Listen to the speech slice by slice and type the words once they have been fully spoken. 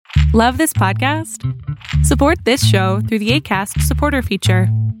Love this podcast? Support this show through the Acast supporter feature.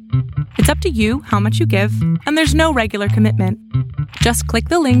 It's up to you how much you give, and there's no regular commitment. Just click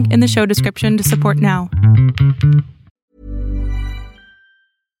the link in the show description to support now.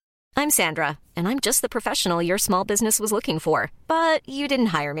 I'm Sandra, and I'm just the professional your small business was looking for. But you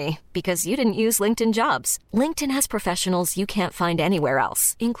didn't hire me because you didn't use LinkedIn Jobs. LinkedIn has professionals you can't find anywhere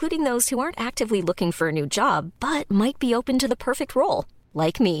else, including those who aren't actively looking for a new job, but might be open to the perfect role,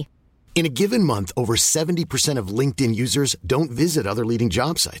 like me. In a given month, over 70% of LinkedIn users don't visit other leading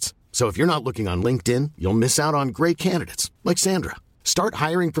job sites. So if you're not looking on LinkedIn, you'll miss out on great candidates like Sandra. Start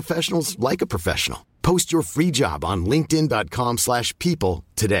hiring professionals like a professional. Post your free job on linkedin.com/people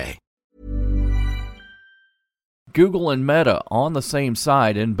today. Google and Meta on the same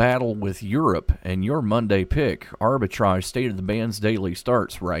side in battle with Europe, and your Monday pick, Arbitrage State of the Bands Daily,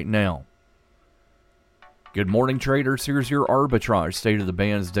 starts right now. Good morning, traders. Here's your Arbitrage State of the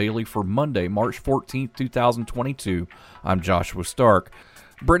Bands Daily for Monday, March 14th, 2022. I'm Joshua Stark.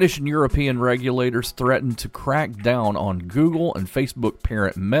 British and European regulators threatened to crack down on Google and Facebook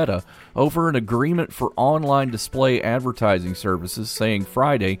parent Meta over an agreement for online display advertising services, saying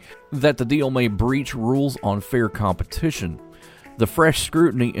Friday that the deal may breach rules on fair competition. The fresh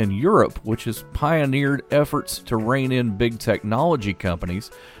scrutiny in Europe, which has pioneered efforts to rein in big technology companies,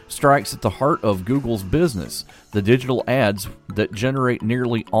 strikes at the heart of Google's business, the digital ads that generate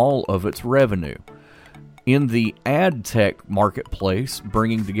nearly all of its revenue. In the ad tech marketplace,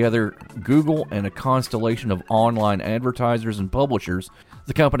 bringing together Google and a constellation of online advertisers and publishers,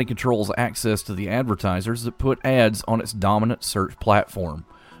 the company controls access to the advertisers that put ads on its dominant search platform.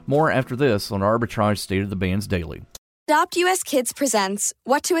 More after this on Arbitrage State of the Bands Daily. Adopt US Kids presents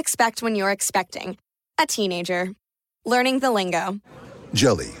What to Expect When You're Expecting a Teenager. Learning the lingo.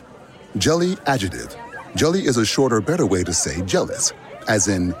 Jelly. Jelly adjective. Jelly is a shorter, better way to say jealous. As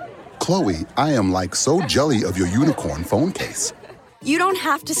in, Chloe, I am like so jelly of your unicorn phone case. You don't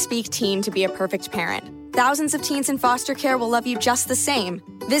have to speak teen to be a perfect parent. Thousands of teens in foster care will love you just the same.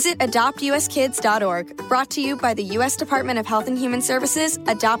 Visit adoptuskids.org, brought to you by the U.S. Department of Health and Human Services,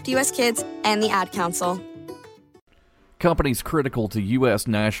 Adopt U.S. Kids, and the Ad Council. Companies critical to U.S.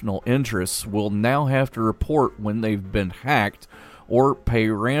 national interests will now have to report when they've been hacked or pay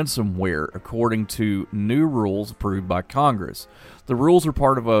ransomware, according to new rules approved by Congress. The rules are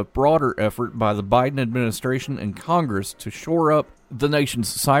part of a broader effort by the Biden administration and Congress to shore up the nation's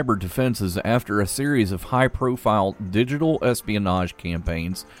cyber defenses after a series of high-profile digital espionage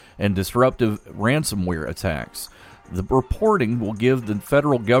campaigns and disruptive ransomware attacks. The reporting will give the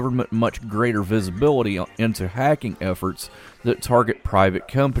federal government much greater visibility into hacking efforts that target private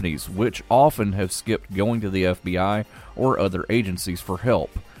companies, which often have skipped going to the FBI or other agencies for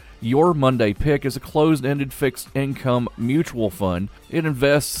help. Your Monday pick is a closed-ended fixed income mutual fund. It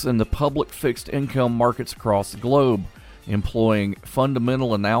invests in the public fixed income markets across the globe, employing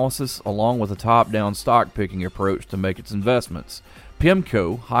fundamental analysis along with a top-down stock-picking approach to make its investments.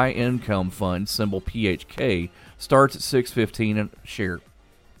 PIMCO High Income Fund, symbol PHK, starts at $6.15 a share.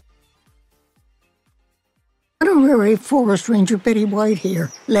 Honorary Forest Ranger Betty White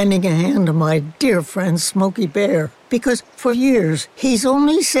here, lending a hand to my dear friend Smokey Bear. Because for years, he's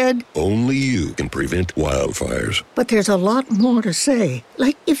only said, only you can prevent wildfires. But there's a lot more to say.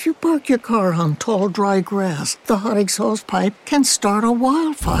 Like if you park your car on tall, dry grass, the hot exhaust pipe can start a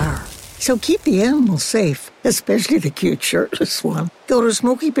wildfire. So keep the animals safe, especially the cute shirtless one. Go to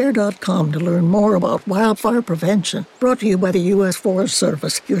SmokeyBear.com to learn more about wildfire prevention. Brought to you by the U.S. Forest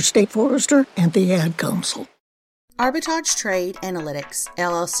Service, your state forester, and the Ad Council. Arbitrage Trade Analytics,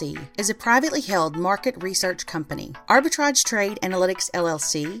 LLC, is a privately held market research company. Arbitrage Trade Analytics,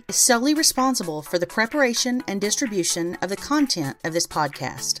 LLC, is solely responsible for the preparation and distribution of the content of this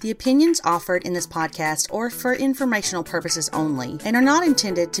podcast. The opinions offered in this podcast are for informational purposes only and are not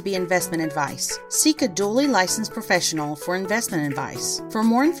intended to be investment advice. Seek a duly licensed professional for investment advice. For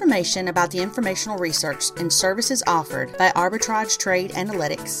more information about the informational research and services offered by Arbitrage Trade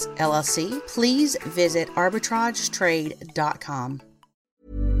Analytics, LLC, please visit arbitragetrade.com.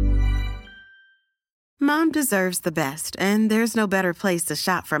 Mom deserves the best, and there's no better place to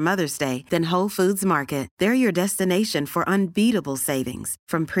shop for Mother's Day than Whole Foods Market. They're your destination for unbeatable savings,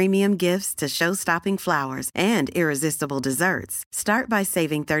 from premium gifts to show-stopping flowers and irresistible desserts. Start by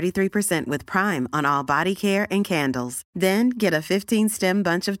saving 33% with Prime on all body care and candles. Then get a 15-stem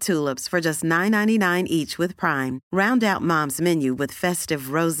bunch of tulips for just $9.99 each with Prime. Round out Mom's menu with festive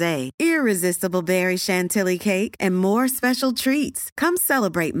rosé, irresistible berry chantilly cake, and more special treats. Come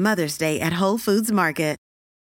celebrate Mother's Day at Whole Foods Market.